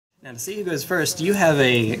Now to see who goes first, you have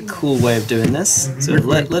a cool way of doing this, so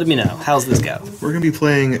let me know. How's this go? We're going to be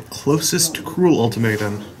playing Closest Cruel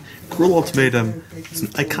Ultimatum. Cruel Ultimatum is an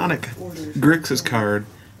iconic Grixis card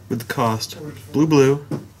with the cost blue blue,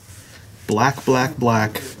 black black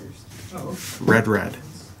black, red red.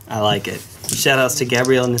 I like it. Shoutouts to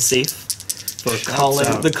Gabrielle and Nassif for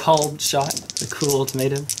calling the called shot, the Cruel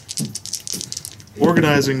Ultimatum.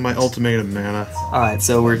 Organizing my ultimatum, Mana. Alright,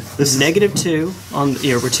 so we're -2 on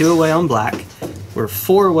we're 2 away on black, we're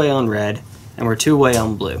 4 away on red, and we're 2 away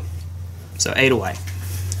on blue. So 8 away.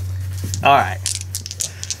 Alright.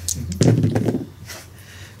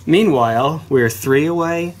 Meanwhile, we're 3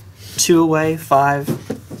 away, 2 away, 5.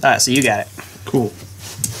 Alright, so you got it. Cool.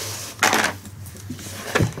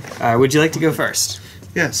 Alright, would you like to go first?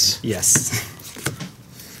 Yes. Yes.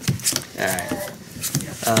 Alright.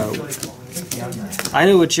 I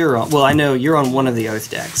know what you're on. Well, I know you're on one of the Oath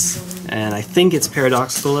decks, and I think it's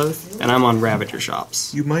Paradoxical Oath, and I'm on Ravager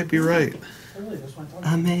Shops. You might be right.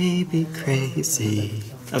 I may be crazy.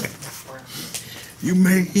 Okay. You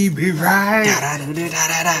may be right.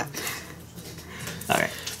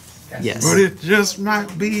 Alright. Yes. But it just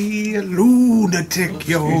might be a lunatic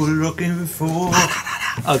you're looking for.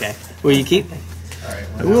 Okay. Will you keep?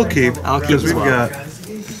 I will keep. I'll keep as well.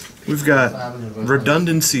 We've got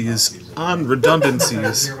redundancies on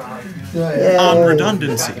redundancies on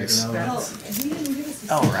redundancies.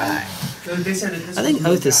 Alright. I think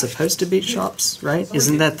Oath is supposed to beat Shops, right?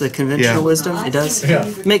 Isn't that the conventional wisdom? It does? Yeah.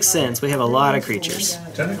 Makes sense. We have a lot of creatures.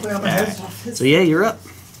 Technically, I'm ahead. So yeah, you're up.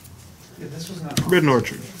 Red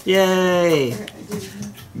Orchard. Yay!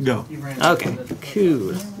 Go. Okay,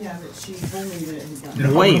 cool.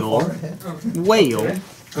 Whale. Whale.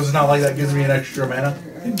 Because it's not like that gives me an extra mana.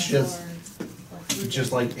 It's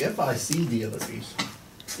just like if I see the other piece.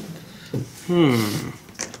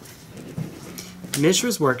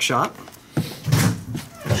 Mishra's Workshop.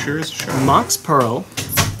 Sure is a shot. Mox Pearl.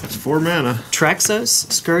 That's 4 mana. Traxos,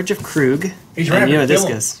 Scourge of Kroog. He's And you know rapid, this kill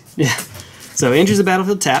him. goes. Yeah. So enters the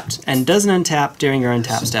battlefield tapped and doesn't untap during your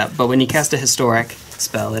untap step, but when you cast a historic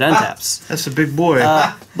spell, it untaps. That's a big boy.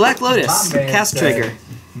 Black Lotus, My man cast said, trigger.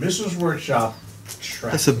 Mrs. Workshop.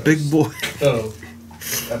 That's a big boy. Oh,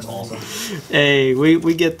 that's awesome. Hey,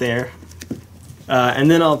 we get there.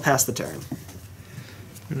 And then I'll pass the turn.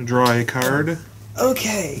 I'm gonna draw a card.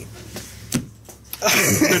 Okay.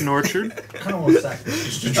 Red Orchard. I don't want to sack this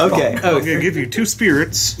just to draw. Okay. I'm gonna give you 2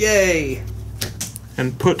 spirits Yay.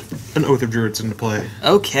 and put an Oath of Druids into play.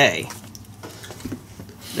 Okay.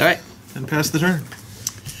 Alright. And pass the turn.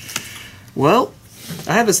 Well,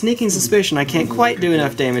 I have a sneaking suspicion I can't quite do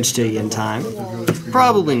enough damage to you in time.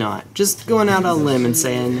 Probably not. Just going out on a limb and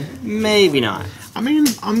saying, maybe not. I mean,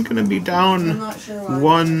 I'm gonna be down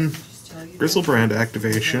 1 Bristlebrand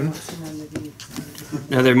activation.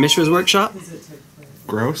 Another Mishra's Workshop?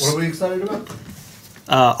 Gross. What are we excited about?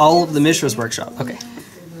 All of the Mishra's Workshop. Okay.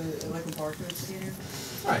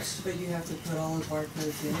 Nice. But you have to put all the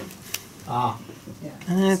barcodes in. Ah. Yeah.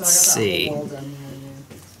 Let's see.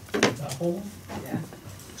 That whole? Yeah.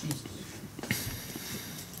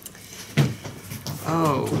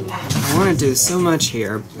 Oh, I want to do so much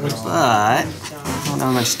here, but I don't know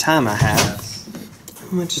how much time I have.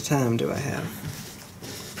 How much time do I have?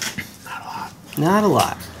 Not a lot. Not a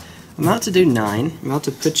lot. I'm about to do 9. I'm about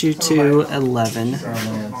to put you to 11.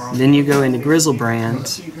 Then you go into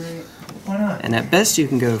Grizzlebrand. Why not? And at best you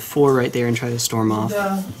can go 4 right there and try to storm off.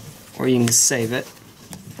 Or you can save it.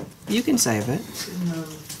 You can save it.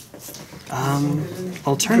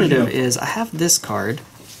 Alternative is I have this card.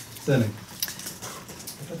 Thinning.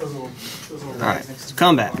 Alright, so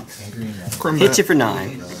combat. Crumbat. Hit you for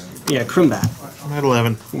 9. Yeah, Crumbat. I'm at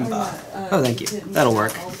 11. Oh, thank you. That'll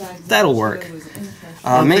work. That'll work.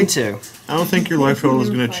 Main 2. I don't think your life total is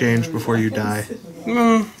gonna change before you die.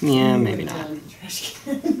 Yeah, maybe not.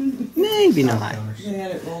 Maybe not. They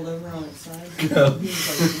had it rolled over on its side. Go. He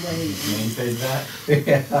was like, wait. Maintain that.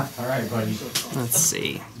 Yeah. All right, buddy. Let's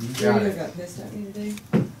see. You got Radio it. got pissed at me today.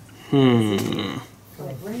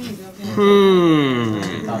 Like, Rain, don't get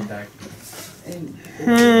it. Top deck. And I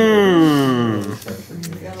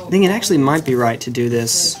think it actually might be right to do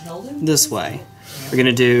this way. We're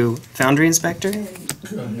gonna do Foundry Inspector.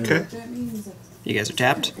 Okay. You guys are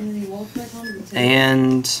tapped. and then he walked back home and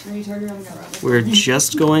And then he turned around and got right. we're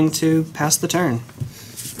just going to pass the turn. I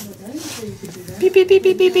didn't say you could do that. Beep, beep, beep,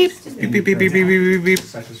 beep, beep, beep. Beep beep beep beep beep beep beep beep.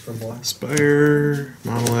 Sections for black. Spire,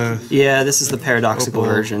 Monolith, Yeah, this is the paradoxical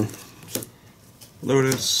Opal. version.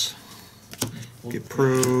 Lotus. Get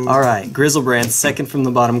Pro. Alright, Grizzlebrand, second from the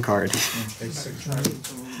bottom card. Take 6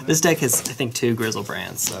 turns. This deck has, I think, 2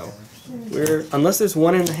 Grizzlebrands, so we're, unless there's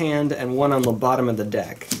one in the hand and one on the bottom of the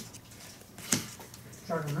deck,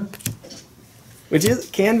 Which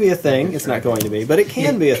can be a thing. It's not going to be, but it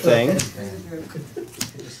can be a thing.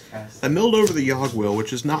 I milled over the Yogg-Will,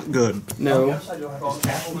 which is not good. No.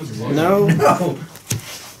 No. No.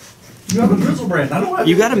 You have a Grizzlebrand. I don't have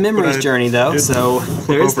You got a memories But I journey though, did so Flip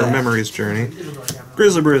there's over that. Memories Journey.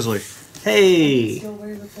 Grizzly Brizzly. Hey.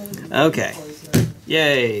 Okay.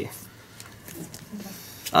 Yay.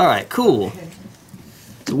 All right. Cool.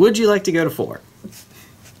 So would you like to go to 4?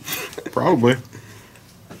 Probably.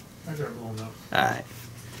 All right.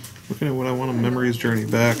 Looking at what I want a Memories Journey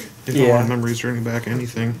back. If I Yeah. want a Memories Journey back,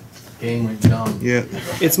 anything. Game went dumb. Yeah.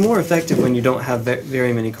 It's more effective when you don't have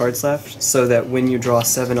very many cards left, so that when you draw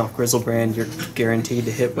 7 off Grizzlebrand, you're guaranteed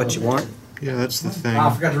to hit what you want. Yeah, that's the thing. I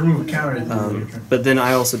forgot to remove a counter. At the end of your turn. But then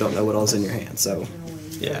I also don't know what all's in your hand, so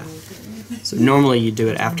yeah. So normally you do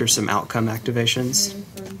it after some outcome activations.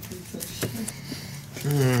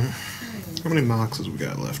 How many Moxes we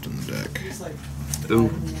got left in the deck? Ooh.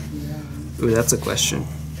 Ooh, that's a question.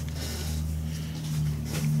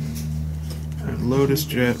 Lotus,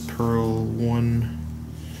 Jet, Pearl, 1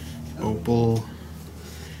 Opal,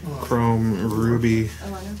 Chrome, Ruby.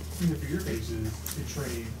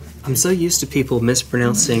 I'm so used to people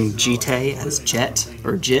mispronouncing Jite as Jet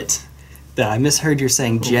or Jit that I misheard you're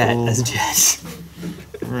saying Jet Opal. as Jet.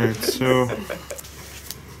 Alright, so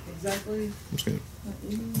Exactly. I'm just gonna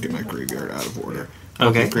get my graveyard out of order. Okay. I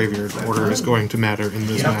don't think graveyard order is going to matter in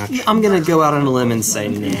this match. I'm gonna go out on a limb and say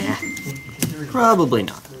nah. Probably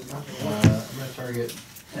not. I'm gonna target.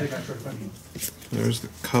 There's the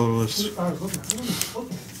colorless,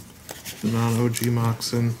 the non-OG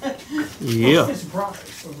Moxen. Yeah.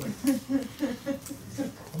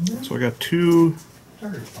 So I got 2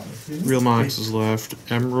 real Moxes left,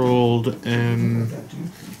 Emerald and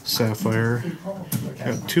Sapphire.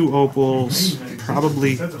 I got 2 Opals,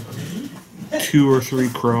 probably 2 or 3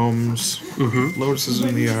 Chromes. Lotus is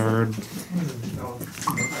in the yard.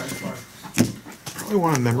 Probably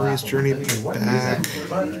want a Memories Journey back.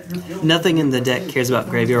 Nothing in the deck cares about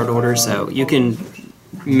graveyard order, so you can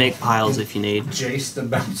make piles if you need. Jace to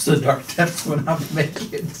bounce the Dark Depths when I'm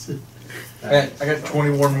making it. I got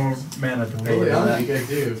 21 more mana to pay. Yeah, you guys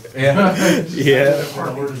do. Yeah. Yeah. I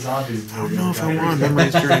don't know if I want a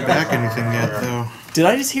Memories Journey back anything yet, though. Did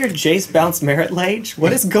I just hear Jace bounce Merit Lage?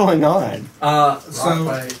 What is going on?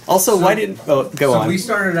 Also, why didn't... Oh, go on. So we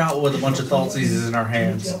started out with a bunch of Thoughtseizes in our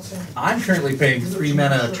hands. I'm currently paying 3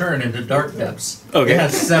 mana a turn into Dark Depths. Okay. It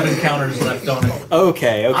has 7 counters left on it.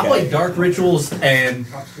 Okay, I play okay. Dark Rituals and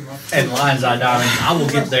Lion's Eye Diamond. I will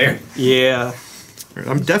get there. Yeah.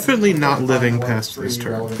 I'm definitely not living past this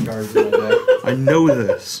turn. I know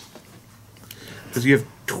this. Because you have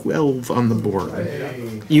 12 on the board.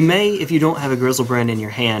 You may, if you don't have a Grizzlebrand in your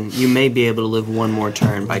hand, you may be able to live one more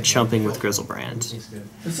turn by chumping with Grizzlebrand.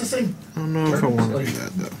 It's the same. I don't know if I want to do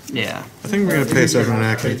that, though. Yeah. I think we're going to pay 7 and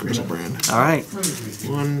activate Grizzlebrand. Alright.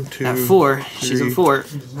 1, 2, At 4. She's at 4.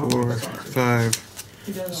 4, 5,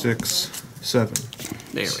 6, 7.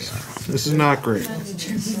 There we are. This is not great.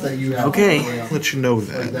 Okay. I'll let you know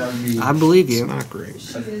that. I believe It's you. not great.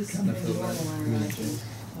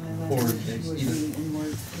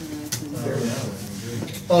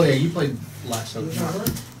 Oh yeah, you played last time.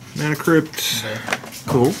 Mana Crypt.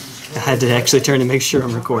 Cool. I had to actually turn to make sure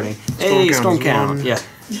I'm recording. Hey, Storm Storm count Count. is Yeah.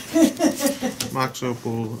 Mox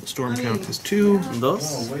Opal. Storm count is 2.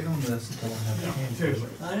 Those? Wait on this until I have the hand.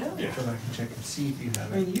 I know. So I can check and see if you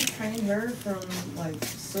have I it. mean, you trained her from like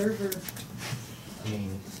server.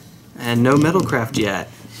 And no Metalcraft yet.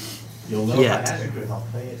 You'll know Yet. if I have it, because I'll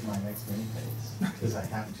play it in my next mini phase. Because I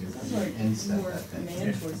have to. That's like Instead more that thing.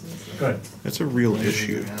 command choices. Good. That's a real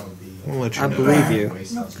issue. I'll let you I know. believe you.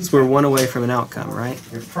 Because we're 1 away from an outcome, right?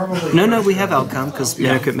 No, we have outcome, because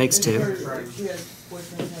Mana Crypt makes 2. She had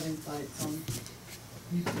boyfriends having fights on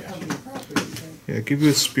company property. Right? Yeah, give you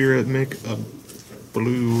a spirit, make a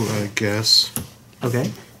blue, I guess.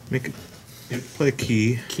 Okay. Make a, play a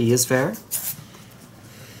key. Key is fair.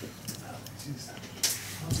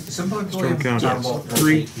 Storm count is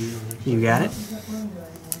 3. You got it.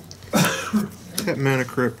 That Mana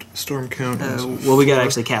Crypt. Storm count is Well, we gotta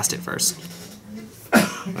actually cast it first.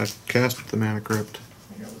 I've cast the Mana Crypt.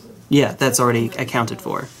 Yeah, that's already accounted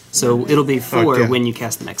for. So it'll be 4 Okay. when you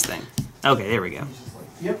cast the next thing. Okay, there we go.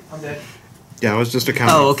 Yep, I'm dead. Yeah, I was just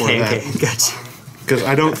accounting Oh, for okay, that. okay, gotcha. Because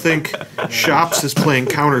I don't think Shops is playing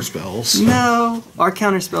counter spells. No, our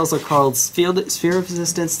counter spells are called Sphere of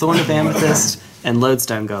Resistance, Thorn of Amethyst, and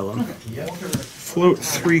Lodestone Golem. Float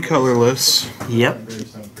 3 colorless. Yep.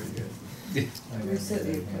 Reset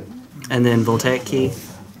the code. And then Voltaic Key,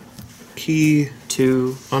 Key,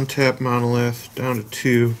 2, untap Monolith, down to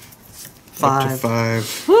 2, up to 5.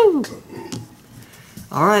 5. Woo!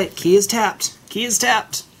 Alright, key is tapped. Key is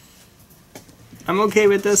tapped. I'm okay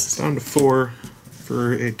with this. Down to 4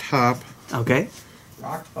 for a top. Okay.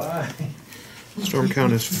 Rock by. Storm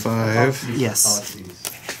count is 5. Yes.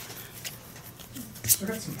 I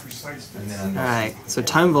got some precise And then Alright, so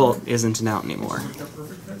Time Vault isn't an out anymore. it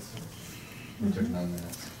took 9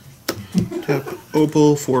 minutes. Tap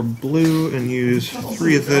Opal for blue and use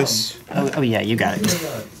 3 of this Oh yeah, you got it.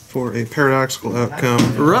 for a paradoxical outcome.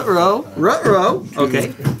 Ruh-roh, ruh-roh.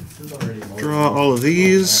 Okay. Draw all of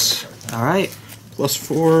these. Alright. Plus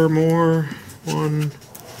 4 more. 1,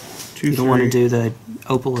 2, You don't want to do the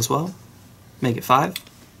Opal as well? Make it 5?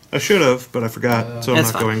 I should have, but I forgot, so I'm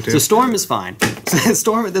That's not fine. going to. So Storm is fine.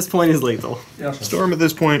 Storm at this point is lethal. Storm at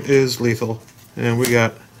this point is lethal. And we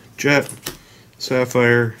got Jet,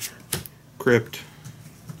 Sapphire, Crypt.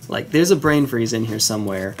 Like, there's a brain freeze in here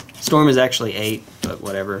somewhere. Storm is actually 8, but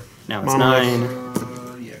whatever. Now it's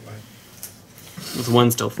Monolith. 9, yeah, bye. with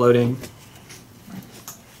 1 still floating.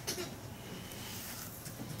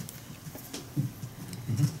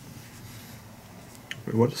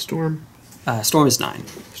 Wait, what is Storm? Storm is 9.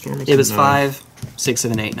 Storm is It was 9. 5, 6,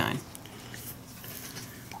 7, 8, 9.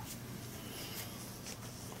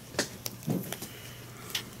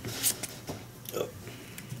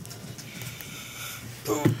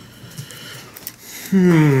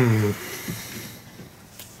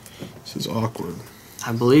 This is awkward.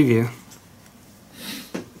 I believe you.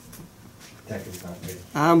 Deck is not good.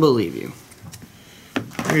 I believe you. I'm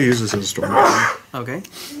going to use this as a Storm. Okay.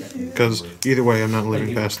 Because either way, I'm not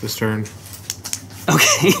living past this turn.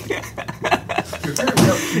 Okay.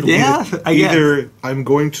 Yeah, I guess. Either I'm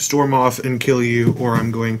going to storm off and kill you, or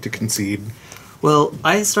I'm going to concede. Well,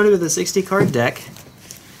 I started with a 60 card deck.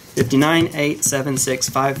 59, 8, 7, 6,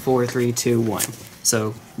 5, 4, 3, 2, 1.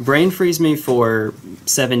 So brain freeze me for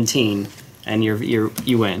 17, and you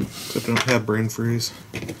win. Except I don't have brain freeze.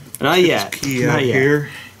 Not yet. Key Not out yet. here.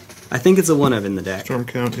 I think it's a 1-of in the deck. Storm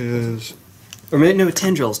count is Or maybe, no,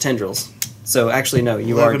 tendrils. So actually, no,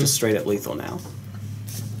 you are 11. just straight up lethal now.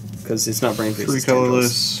 Because it's not brain freeze. 3 it's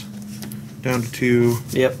tendrils. colorless, down to 2,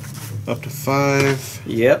 Yep. up to 5.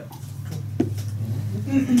 Yep.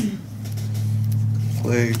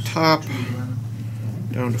 Play top,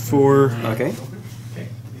 down to 4. Okay. Okay.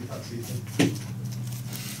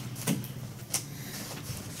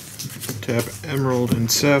 Tap Emerald and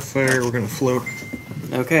Sapphire. We're going to float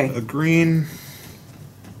Okay. a green.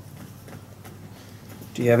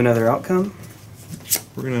 Do you have another outcome?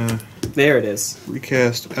 We're going to There it is.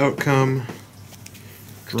 recast outcome.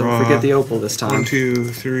 Draw. Don't forget the opal this time. 1, 2,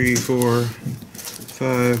 3, 4,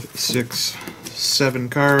 5, 6, 7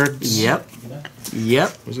 cards. Yep.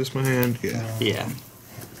 Yep. Was this my hand? Yeah. Yeah.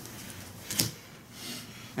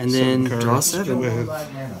 And then Seven draw cards 7. with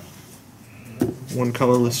 1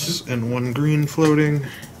 colorless and 1 green floating.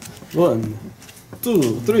 1,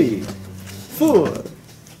 2, 3, 4,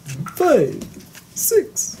 5,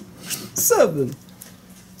 6, 7.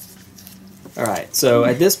 Alright, so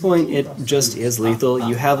at this point it just is lethal.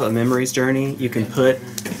 You have a memories journey. You can put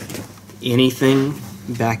anything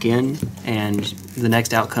back in, and the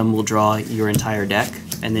next outcome will draw your entire deck,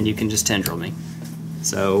 and then you can just tendril me.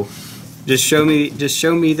 So just show me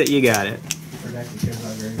that you got it.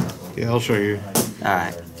 Yeah, I'll show you.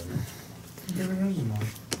 Alright.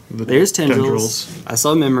 The There's tendrils. I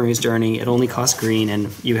saw Memory's Journey. It only costs green, and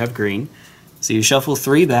you have green. So you shuffle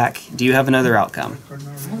 3 back. Do you have another outcome?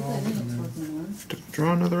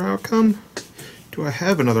 Draw another outcome? Do I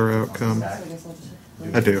have another outcome?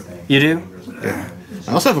 I do. You do? Yeah.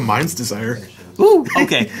 I also have a Mind's Desire. Ooh,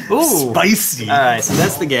 okay. Ooh. Spicy! Alright, so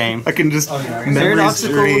that's the game. I can just Memories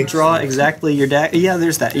Paradoxical, Journey. draw exactly your deck. Yeah,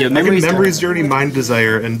 there's that. Yeah, I can Memories Memories Journey Mind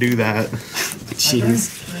Desire and do that.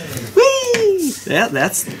 Jeez. Whee! Yeah,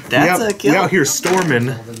 that's We out, a we kill. out here storming.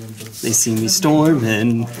 They see me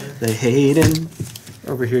storming. They hating.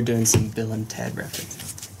 Over here doing some Bill and Ted references.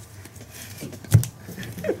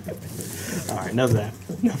 Alright, enough of that.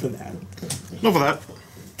 Enough of that. Enough of that.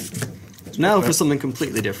 Now for something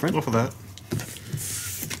completely different. Enough of that.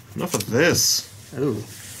 Enough of this. Ooh.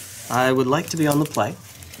 I would like to be on the play.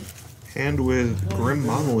 And with Grim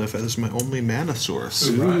Monolith as my only mana source.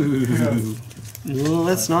 Ooh. Well,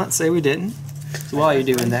 let's not say we didn't. So while you're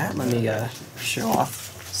doing that, let me show off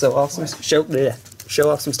some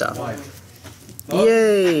stuff.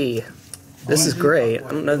 Yay! This is great. I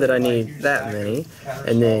don't know that I need that many.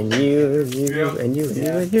 And then you, and you, and you, and you,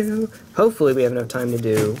 and you. Hopefully we have enough time to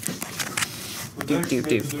do.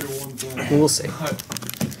 We'll see.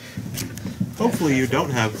 Hopefully you don't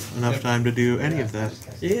have enough time to do any of that.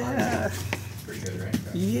 Yeah.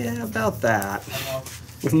 Yeah, about that.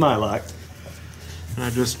 With my luck. I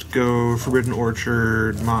just go Forbidden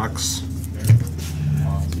Orchard, Mox,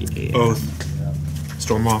 Yeah. Oath,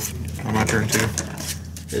 Storm off on my turn too.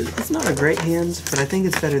 It's not a great hand, but I think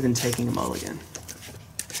it's better than taking a mulligan.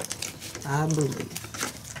 I believe.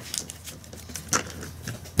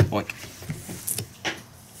 Boink.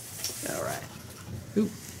 Alright. Ooh.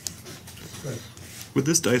 With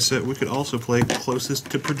this dice set, we could also play Closest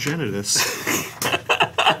to Progenitus.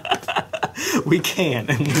 We can,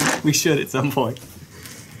 and we should at some point.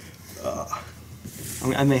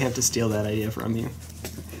 I may have to steal that idea from you.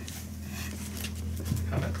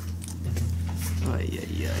 Ay,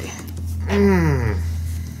 ay, ay.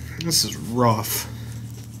 This is rough.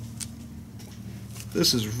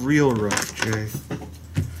 This is real rough, Jay.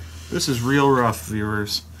 This is real rough,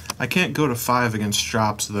 viewers. I can't go to 5 against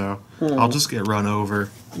Shops, though. I'll just get run over.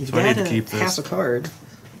 You've So I need got to keep this. half a card.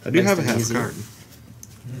 I do have a Makes it half easier. card.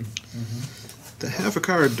 The half a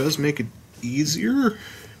card does make it easier?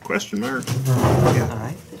 Question mark? Yeah.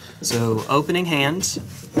 Alright. So, opening hand.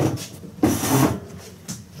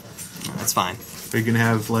 That's fine. We can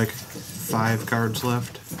have like 5 cards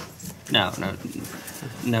left. No,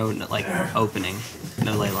 like opening.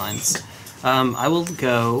 No ley lines. I will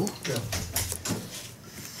go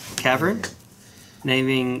Cavern,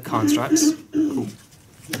 naming constructs. Ooh.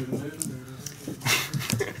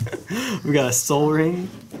 We got a Soul Ring.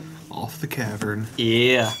 Off the Cavern.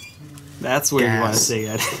 Yeah, that's where you want to Gas. see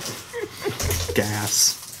it.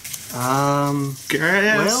 Gas. Well,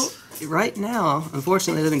 Gas. right now,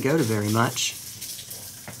 unfortunately, it doesn't go to very much.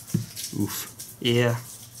 Oof. Yeah.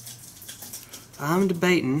 I'm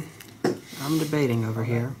debating over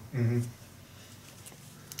here. I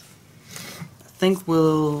think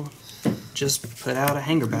we'll just put out a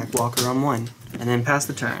Hangarback Walker on one, and then pass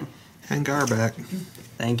the turn. Hangarback.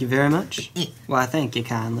 Thank you very much. Why, thank you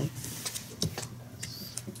kindly.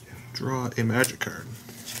 Draw a magic card.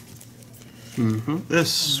 Mm-hmm.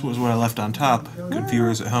 This was what I left on top. Good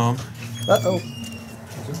viewers at home. Uh-oh.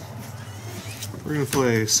 We're going to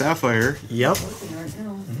play Sapphire, Yep.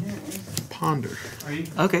 Ponder.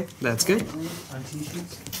 Okay, that's good.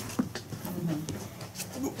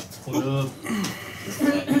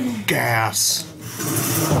 Gas.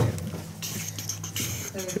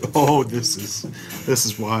 Oh, this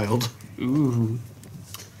is wild. Ooh.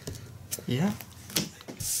 Yeah.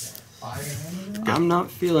 I'm not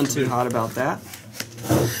feeling too hot about that.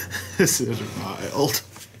 This is wild.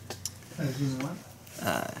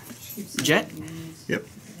 Jet? Yep.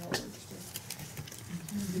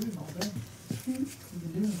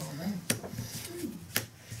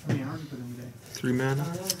 Three mana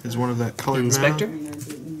is one of that colored Inspector?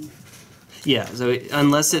 mana. Yeah, so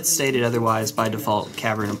unless it's stated otherwise, by default,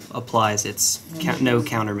 Cavern applies its no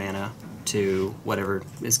counter mana to whatever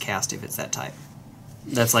is cast if it's that type.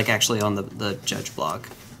 That's like actually on the judge blog,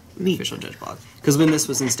 Neat. official judge blog. Because when this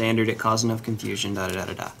was in standard, it caused enough confusion. Da da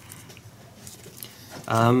da da da.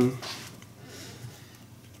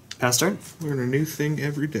 Pass turn. Learn a new thing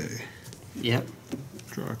every day. Yep.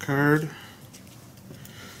 Draw a card.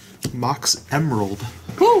 Mox Emerald.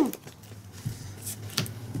 Woo!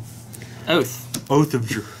 Oath. Oath of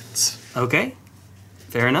Druids. Okay.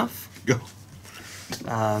 Fair enough. Go.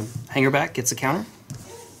 Hangarback gets a counter.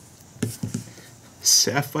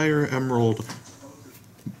 Sapphire Emerald.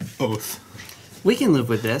 Oath. We can live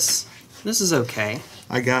with this. This is okay.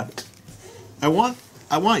 I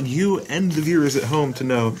want you and the viewers at home to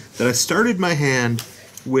know that I started my hand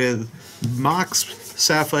with Mox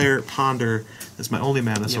Sapphire Ponder as my only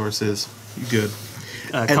mana sources. You good.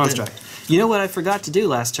 And Construct. You know what I forgot to do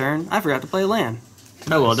last turn? I forgot to play land.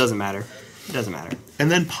 Oh well, it doesn't matter. It doesn't matter. And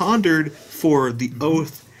then pondered for the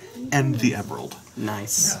Oath and the Emerald.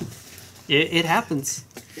 Nice. It happens.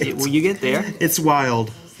 Well, you get there. It's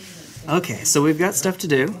wild. Okay, so we've got stuff to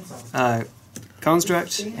do.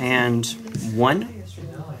 Construct and one.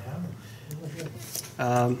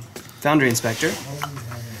 Foundry Inspector.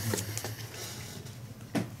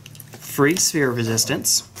 Free Sphere of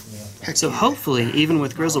Resistance. So hopefully, even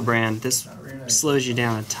with Grizzlebrand, this slows you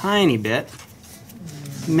down a tiny bit.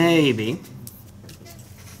 Maybe.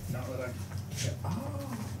 Not that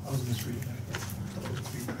I was misreading that. I thought it was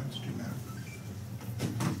 3 times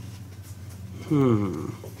 2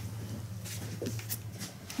 mana.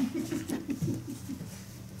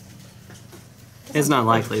 It's not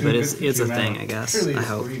likely, but it's a 2 mana. thing, I guess. Surely I it's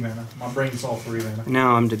hope. 3 mana. My brain saw 3 mana.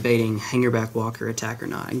 Now I'm debating Hangarback Walker attack or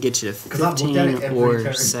not, and get you to 'Cause I've looked at it 15 every or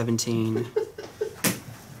turn. 17.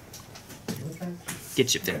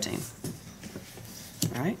 Get you 15.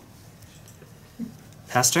 Alright.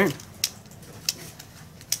 Pass turn.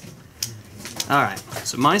 Alright,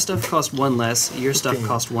 so my stuff cost 1 less, your stuff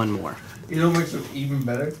cost 1 more. You know what makes it even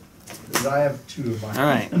better? Is I have 2 of mine. All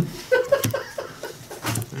right.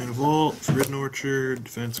 Vault, Forbidden Orchard,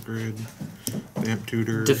 Defense Grid, Vamp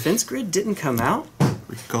Tutor, Defense Grid didn't come out?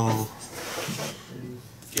 Recall.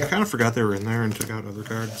 I kind of forgot they were in there and took out other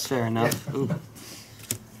cards. Fair enough. Ooh.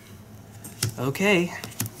 Okay.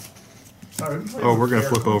 Oh, we're gonna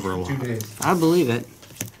flip over a lot. 2 days. I believe it.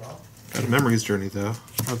 Got a Memories Journey though.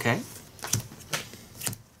 Okay.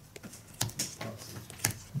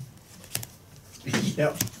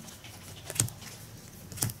 Yep.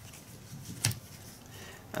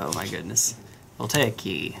 Oh my goodness. Voltaic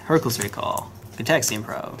Key, Hercules Recall, Cataxian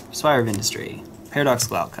Pro, Spire of Industry,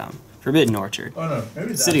 Paradoxical Outcome, Forbidden Orchard, Oh no, maybe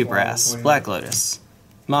that's City why I was Brass, waiting. Black Lotus,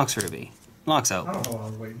 Mox Ruby, Mox I Opal, don't know why I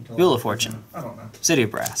was waiting until Wheel of Fortune, I don't know. City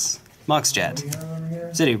Brass, Mox Jet, What do you have over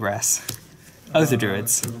here? City Brass, Oath of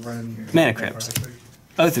Druids, Mana Crypt,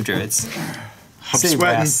 Oath of Druids, I'm City sweating.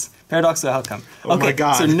 Brass, Paradoxical Outcome. Oh Okay, my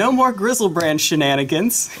God. so no more Grizzlebrand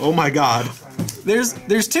shenanigans. Oh my god. There's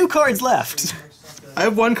 2 cards left. I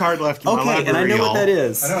have 1 card left in my Okay, library, and I know what that y'all.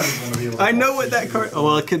 is. I know I just want to be able to I know what that card. Oh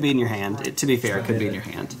well, it could be in your hand. To be fair, it could be in your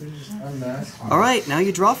hand. I'm not. All right, now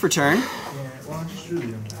you draw for turn. Yeah, well, I'm just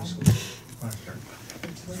really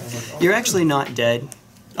You're actually not dead.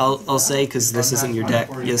 I'll say because this isn't your deck.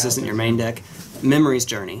 This isn't your main deck. Memory's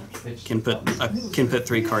Journey can put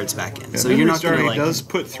 3 cards back in. Yeah, So you're not Memories gonna Journey does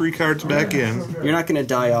put 3 cards back in. you're not gonna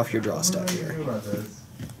die off your draw stuff here.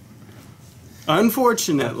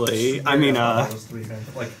 Unfortunately, I mean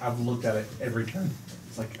like I've looked at it every turn.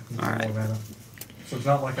 It's like All right. more mana. So it's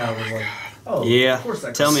not like I was like, oh, Yeah, Of course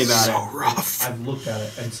that tell me about So it. rough. I've looked at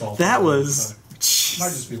it and saw That was. Might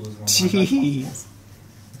just be losing my mind. Jeez.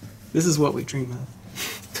 This is what we dream of.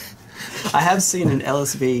 I have seen an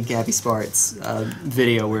LSV Gabby Sparts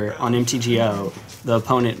video where on MTGO the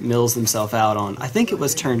opponent mills themselves out on, I think it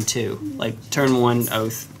was turn 2. Like turn 1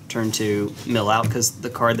 Oath, turn 2 mill out because the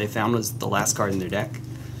card they found was the last card in their deck.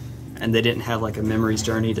 And they didn't have like a Memory's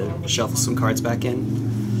Journey to shuffle some cards back in.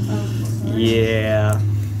 Yeah.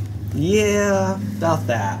 Yeah, about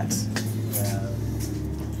that.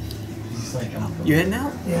 You heading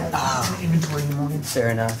out? Yeah. Inventory in the morning. Fair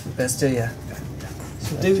enough. Best to you.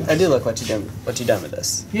 I do like what you done with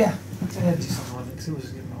this. Yeah. I had to do something with it because it was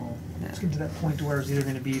getting all. Yeah. It's getting to that point to where it's either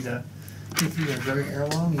going to be if you're a very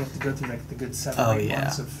heirloom, you have to go through like the good 7 or 8 yeah.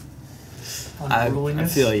 months of I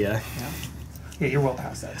unruliness. feel ya. Yeah. Yeah, you're well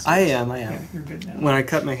past that. I am. Yeah, you're good now. When I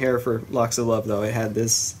cut my hair for Locks of Love, though, it had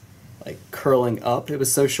this like curling up. It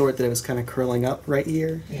was so short that it was kind of curling up right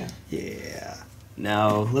here. Yeah. Yeah.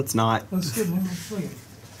 No, let's not. That's good, man. That's good.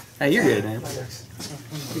 Hey, you're good, man. Bye, guys.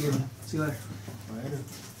 See you, man. See you later.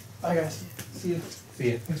 Bye, guys. See you.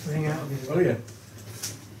 See ya. Thanks for hanging out with me. Oh yeah.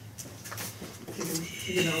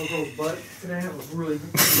 Kicking that little butt today. That was really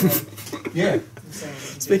good. Yeah.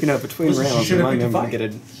 Insane. Speaking of between Listen, she rounds, should have remind me I'm picked a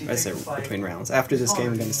gonna get a. I say between rounds. After this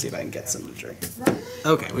game, I'm gonna see if I can get some to drink.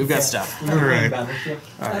 Okay, we've got stuff. Alright. Alright.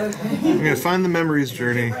 I'm gonna find the Memories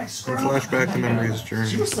Journey and flash back the Memories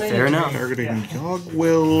Journey. Fair enough. Targeting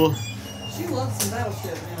Yogwill. She loves some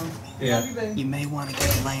battleship now. Yeah. Love you, babe. You may want to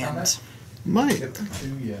get land. Might.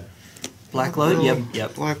 Black Lotus?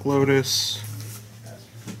 Yep. Black Lotus.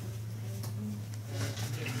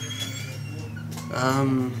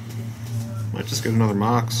 Might just get another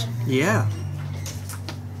Mox. Yeah.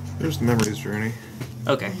 There's the Memories Journey.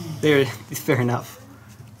 Okay. There. Fair enough.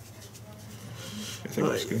 I think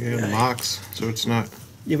I'm just gonna get a Mox, so it's not.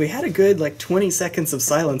 Yeah, we had a good like 20 seconds of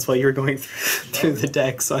silence while you were going through the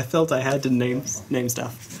deck, so I felt I had to name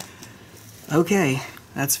stuff. Okay,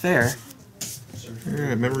 that's fair.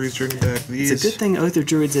 Alright, Memories Journey back. These It's a good thing Oath of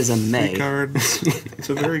Druids is a 3 May. cards. It's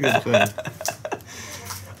a very good thing.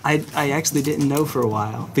 I actually didn't know for a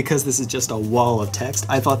while because this is just a wall of text.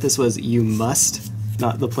 I thought this was you must,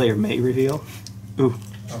 not the player may reveal. Ooh.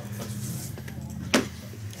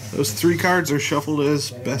 Those 3 cards are shuffled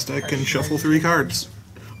as best I can shuffle 3 cards.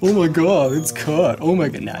 Oh my god, it's cut. Oh my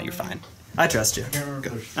god, nah, you're fine. I trust you.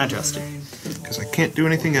 I trust you. Because I can't do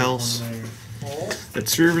anything else. That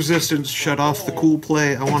Sphere of Resistance shut off the cool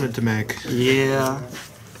play I wanted to make. Yeah.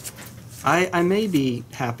 I may be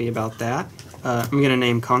happy about that. I'm going to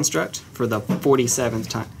name Construct for the 47th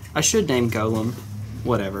time. I should name Golem.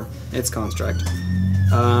 Whatever. It's Construct.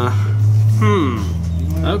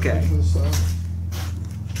 Okay.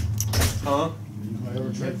 Huh?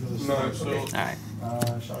 Alright.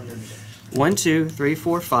 1, 2, 3,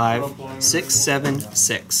 4, 5, 6, 7,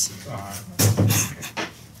 6.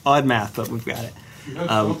 Odd math, but we've got it.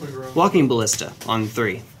 Walking Ballista on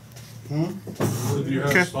 3. Do you have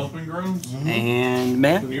Okay. stomping grounds? And The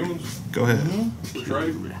man, new ones? Go ahead.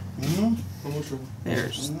 Trade? How much are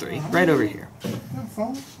there's 3 right over here, No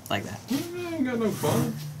phone. like that. I ain't got no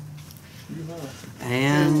fun. You have. Do you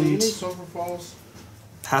And need Sulfur Falls?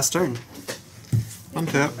 pass turn.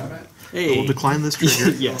 Untap. Hey. We'll decline this trigger.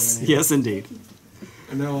 Yes, yes, indeed.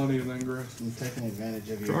 And now I need an ingress. I'm taking advantage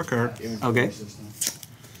of Draw your a card. inventory Okay. system.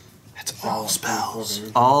 It's all spells.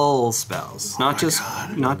 All spells, not just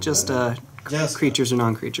Jessica, creatures or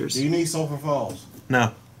non-creatures. do you need Sulfur Falls?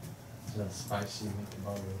 No. That's spicy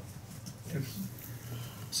meatball.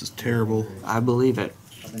 This is terrible. I believe it.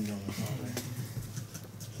 I've been doing this all day.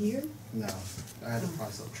 Here? No, I had to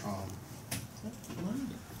price up Tron.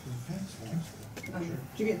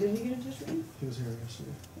 Did he get a district? He was here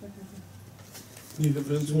yesterday.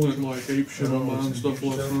 Vince went like ape shit on mine stuff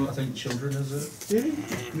last I night. think children is it? Did he?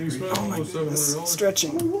 And he spent almost $700.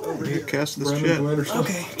 Stretching. Here, cast this Brandon jet. Glider stuff.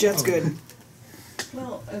 Okay, Jet's good.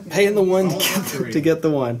 Well, okay. Paying the one to get the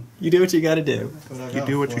one. You do what you got to do. You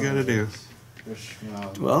do what you gotta do. Which,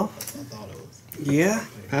 Well, I thought it was. yeah.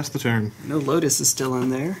 Pass the turn. No Lotus is still in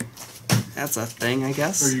there. That's a thing, I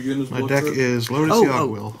guess. Are you getting his My blood deck trip? is Lotus Oh,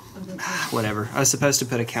 Yogwill. Whatever. I was supposed to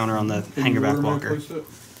put a counter on the Can you Hangarback order me a Walker. playset?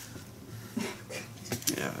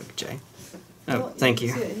 Yeah, Jay. Oh, thank you.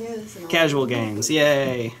 see it, his and all Casual that. games,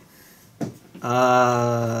 yay.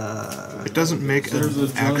 It doesn't make There's a an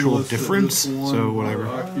done actual list of difference, this one, so whatever.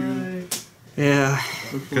 IQ. Yeah.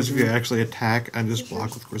 Because if you actually attack, I just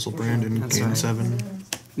block with Grizzlebrand and That's gain right. 7.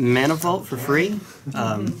 Mana Vault for free.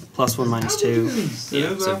 +1, -2.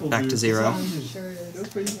 Yeah, so back to 0. Sure is.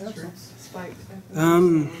 Spiked.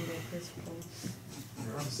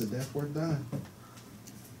 It's a death worth dying.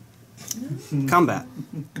 Combat.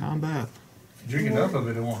 Combat. Drink enough of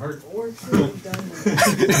it, it won't hurt. Or two done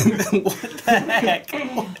with. What the heck?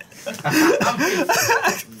 I'll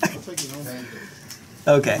take your own.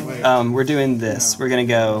 Okay, we're doing this. We're gonna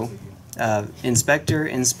go Inspector,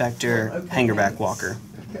 Hangarback Walker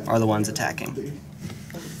are the ones attacking.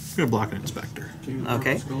 I'm gonna block an Inspector.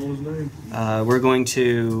 Okay. Spell his name. We're going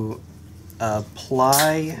to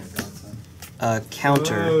apply a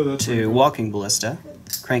counter to Walking Ballista,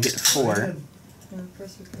 crank it to 4,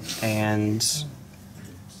 and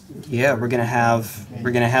yeah, we're gonna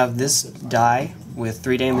have this die with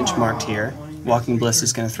 3 damage marked here. Walking Ballista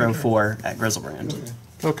is gonna throw 4 at Grizzlebrand.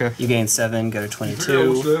 Okay. You gain 7, go to Which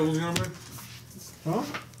 22. day was he gonna be? Huh?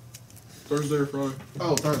 Thursday or Friday?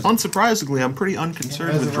 Oh, Thursday. Unsurprisingly, I'm pretty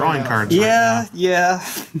unconcerned with drawing cards. Yeah, yeah,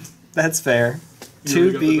 that's fair. You To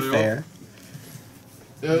already got be the day fair.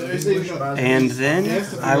 It's either, And then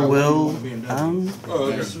I will Oh,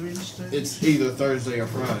 okay. it's either Thursday or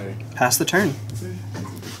Friday. pass the turn.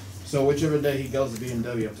 So whichever day he goes to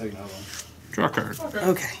BMW, I'm taking that one. Draw a card.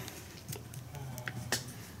 Okay.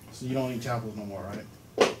 So you don't eat chapels no more, right?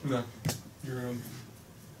 No. You're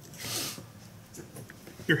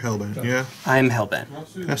You're hellbent, yeah. I'm hellbent.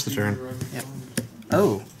 Pass the turn. Yep.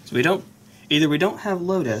 Oh, so we don't have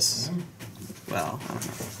Lotus. Well, I don't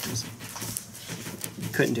know.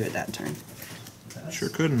 Couldn't do it that turn. Sure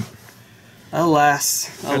couldn't. Alas,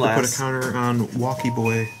 Had to put a alas. counter on Walkie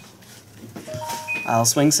Boy. I'll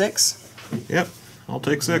swing 6. Yep, I'll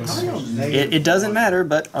take 6. It doesn't matter,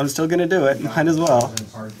 but I'm still gonna do it. Might as well.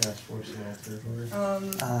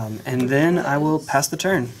 And then I will pass the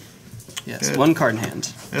turn. Yes, Good. 1 card in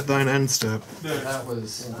hand. At thine end step, That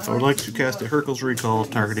was. I would like to cast a Hercule's Recall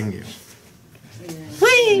targeting you.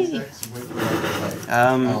 Whee!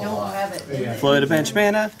 I don't have it, Float a bench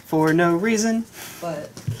mana for no reason. but.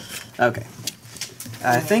 Okay.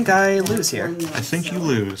 I think I lose here. I think you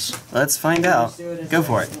lose. Let's find out. Go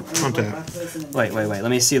for it. Untap. Wait. Let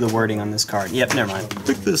me see the wording on this card. Yep, never mind.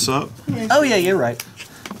 Pick this up. Oh yeah, you're right.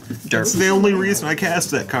 That's Derp. the only reason I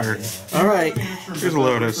cast that card. Alright. Here's a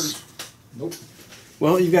Lotus.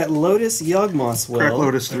 Well, you've got Lotus, Yawgmoth's Will. Crack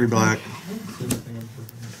Lotus, 3 black.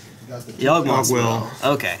 Yawgmoth's Will.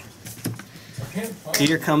 Will. Okay.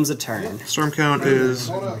 Here comes a turn. Storm count is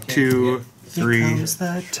 2, 3. Here comes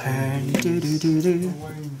the turn. Do.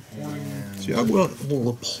 So Yogwill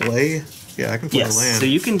will play. Yeah, I can play a Yes, land. so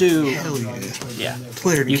you can do. Hell yeah. Yeah.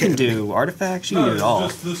 Player You can Academy. do artifacts, you can do it all.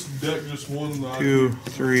 Just this deck just won the 2,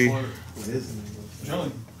 IQ. 3,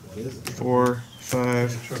 John. 4,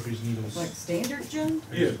 5, Trophies needles. Like standard, John?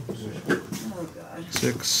 Yeah. Oh, God.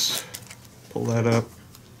 6. Pull that up.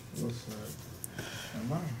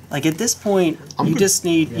 Like at this point, I'm you gonna- just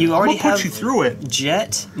need. You I'm already gonna put have you through it.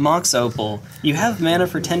 Jet, Mox Opal. You have mana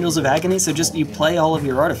for Tendrils of Agony, so just you play all of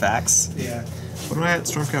your artifacts. Yeah. What am I at?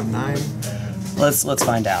 Storm count 9. Let's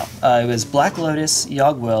find out. It was Black Lotus,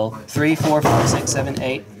 Yawgwill, 3, 4, 5, 6, 7,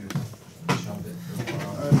 8.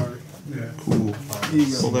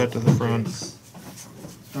 Pull that to the front.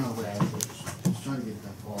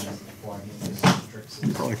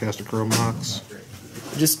 Probably cast a Chrome Mox.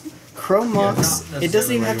 Just Chrome Mox. It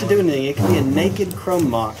doesn't even have to do anything. It can be a naked Chrome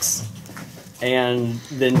Mox, and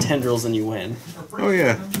then tendrils, and you win. Oh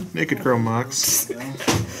yeah, naked Chrome Mox.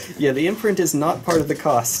 Yeah, the imprint is not part of the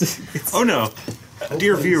cost. Oh no.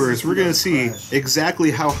 Dear viewers, we're gonna see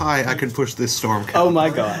exactly how high I can push this storm count. Oh my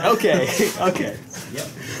god. Okay. Okay.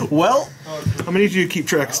 Well, I'm gonna need you to keep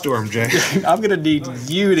track of storm, Jay. I'm gonna need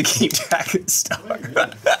you to keep track of stuff.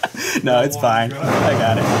 No, it's fine. I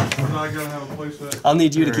got it. We're not gonna have a place for that. I'll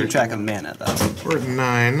need you to keep track of mana, though. We're at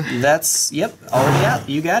 9. That's, yep, already out.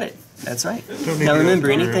 You got it. That's right. Don't need Now to remember,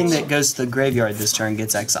 go anything through that goes to the graveyard this turn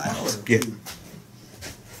gets exiled. Yeah.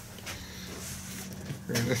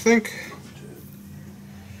 And I think...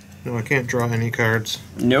 No, I can't draw any cards.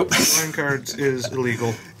 Nope. Drawing cards is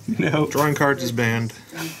illegal. No. Drawing cards is banned.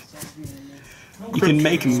 You can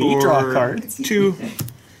make me draw cards. 2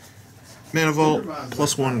 Mana Vault,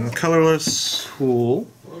 +1 colorless, Cool.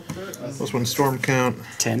 +1 storm count.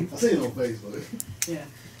 10. I seen it on Facebook. Yeah.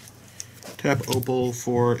 Tap Opal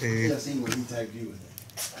for Yeah, I a seen when he tagged you in it.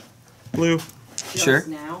 blue. Sure. Just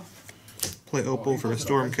now. Play Opal for a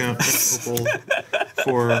storm count. Tap Opal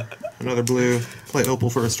for another blue. Play Opal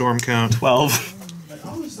for a storm count. 12. Like,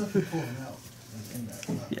 all this stuff you're pulling out is in that.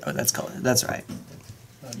 Yeah, that's color. That's right.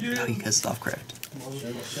 Oh, you guys off crypt.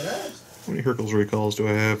 How many Hercules recalls do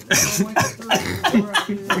I have?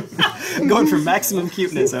 Going for maximum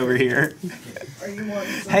cuteness over here.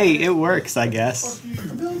 Hey, it works, I guess.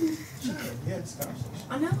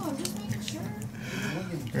 I know, I'm just making sure.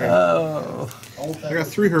 Oh. I got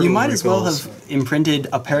 3 Hercules You might as well recalls. have imprinted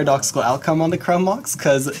a paradoxical outcome on the Chrome Mox,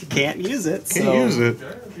 because can't use it. Can't so. use it.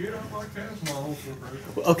 You don't like cast my whole super.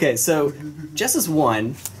 Okay, so Jess is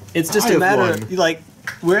 1. It's just I a have matter 1. of, like,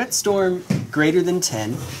 we're at storm greater than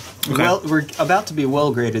 10. Okay. Well, we're about to be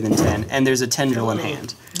well greater than 10, and there's a tendril in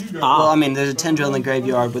hand. Well, I mean, there's a tendril in the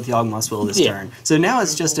graveyard with Yawgmoth's Will this turn. So now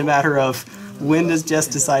it's just a matter of when does Jess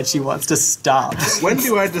decide she wants to stop? When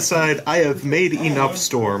do I decide I have made enough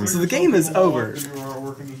storms? So the game is over. You are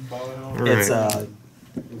working this body out. Alright.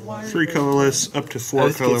 It's 3 colorless, up to 4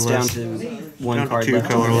 Oath gets down colorless. to 1 Down to card 2 left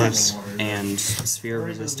colorless. and sphere of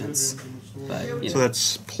resistance. But you So know.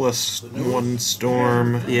 that's +1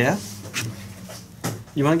 storm, Yeah.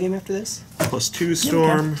 You want a game after this? +2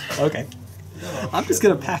 storm. Okay. I'm just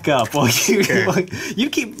gonna pack up while you Okay. you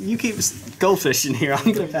keep goldfishing here.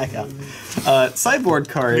 I'm gonna pack up. Sideboard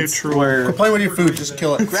cards Neutral. were Play with your food, just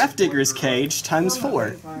kill it. Grafdigger's Cage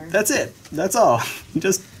 ×4. That's it. That's all.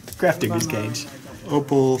 Just Grafdigger's Cage.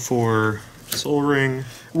 Opal for Soul Ring,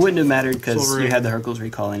 Wouldn't have mattered because Silver. you had the Hercules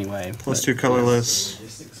recall anyway. +2 colorless,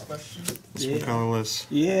 +1 Yeah. colorless,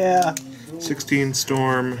 Yeah. 16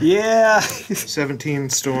 storm, Yeah. 17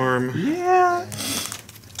 storm, Yeah.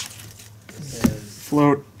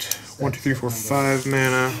 float, 1, 2, 3, 4, 5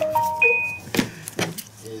 mana,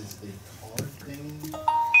 Is the card thing,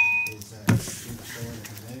 is that storing the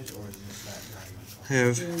advantage, or is it just that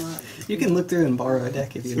have You can look through and borrow a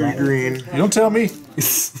deck if you 3 like. green, You don't tell me. and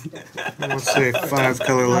let's say 5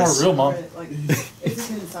 colorless. mom. Like, is it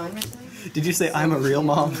an assignment thing? Did you say I'm a real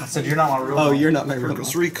mom? I said you're not my real Oh, you're not my real mom.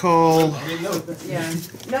 Hercules recall, Yeah.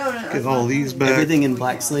 No, no. get all these back. Everything in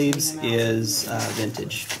black sleeves is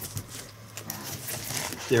vintage.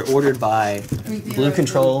 They're ordered by Blue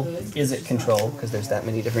Control, Is It Control, because there's that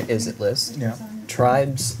many different Is It lists. Yeah.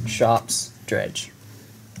 Tribes, Shops, Dredge.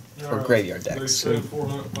 Or graveyard They decks. said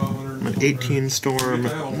 400, 500. An 18 storm,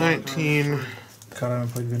 19, God, I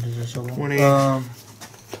haven't played vintage or so long. 20,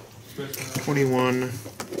 21,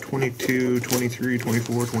 22, 23,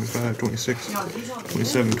 24, 25, 26,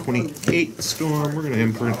 27, 28 storm. We're going to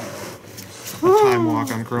imprint a Time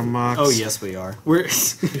Walk on Chrome Mox. Oh, yes, we are. We're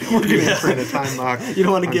We're going to imprint a Time Walk. You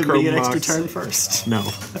don't want to on give Chrome me an extra Mox. turn first? No.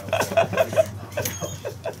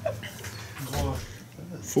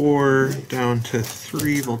 4 down to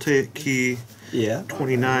 3 Voltaic Key, Yeah.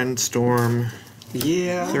 29 storm,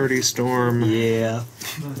 Yeah. 30 storm, Yeah.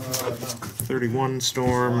 31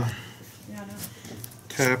 storm, Yeah, no.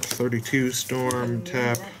 tap, 32 storm,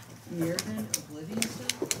 tap, Mirrodin, Oblivion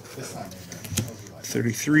stuff?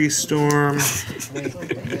 33 storm,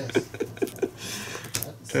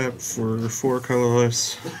 tap for 4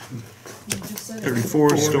 colorless, You just said it.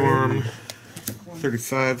 34 storm,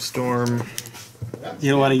 35 storm.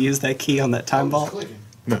 You don't want to use that key on that time vault?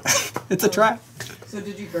 No. It's a trap. So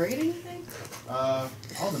did you grade anything?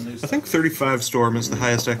 All the new I stuff. think 35 Storm is the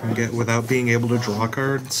highest I can get without being able to draw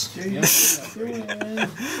cards.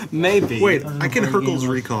 Maybe. Wait, I can Hurkyl's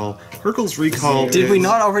Recall. Hurkyl's Recall. Did we is-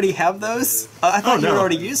 not already have those? I thought you no. had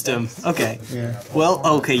already used them. Okay. Yeah. Well,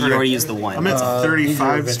 okay, you already used the one. I'm at these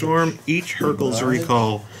 35 are Storm. Each Hurkyl's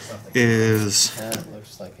Recall is That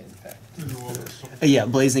looks like infect. Yeah,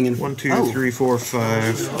 blazing and 1, 2, oh. 3, 4,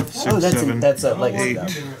 5, 6, Oh, that's 7, that's a legacy 8,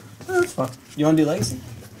 stuff. That's fun. You want to do legacy?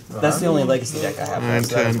 That's the only legacy deck I have. 9,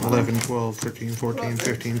 so that's 10, fine. 11, 12, 13, 14,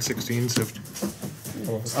 15, 16, 17.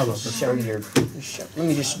 Oh, show me your. Let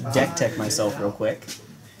me just deck tech myself real quick.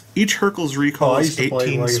 Each Hurkyl's Recall Oh, I is used to play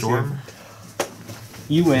 18 Legacy. Storm.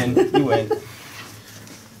 You win. You win.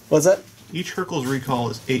 What's that? Each Hurkyl's Recall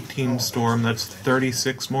is 18 Storm. That's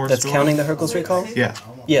 36 more That's Storm. counting the Hurkyl's Recall? Yeah,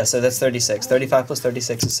 Yeah, so that's 36. 35 plus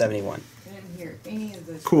 36 is 71. I didn't hear any of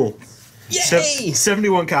the. cool. Yay!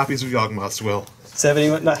 71 copies of Yawgmoth's Will.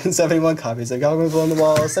 71, not 71 copies. I've got one on the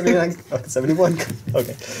wall. 79. Okay, 71.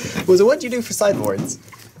 Okay. Well, so what'd you do for sideboards?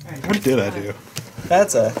 What did I do?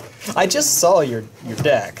 That's a. I just saw your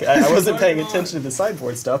deck. I wasn't paying attention to the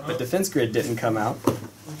sideboard stuff, but Defense Grid didn't come out.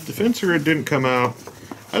 Defense Grid didn't come out.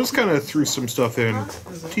 I just kind of threw some stuff in.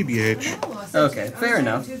 TBH. Okay, fair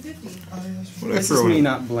enough. What did I This is throw me in?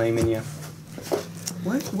 not blaming you.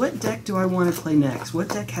 What deck do I want to play next? What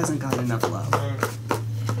deck hasn't got enough love?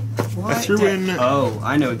 What I threw deck? in- Oh,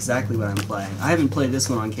 I know exactly what I'm playing. I haven't played this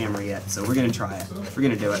one on camera yet, so we're gonna try it. We're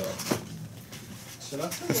gonna do it. I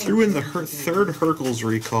threw in the third Hurkyl's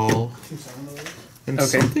Recall. And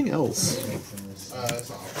Okay. something else.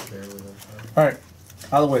 Alright.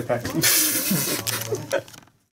 Out of the way, Pack.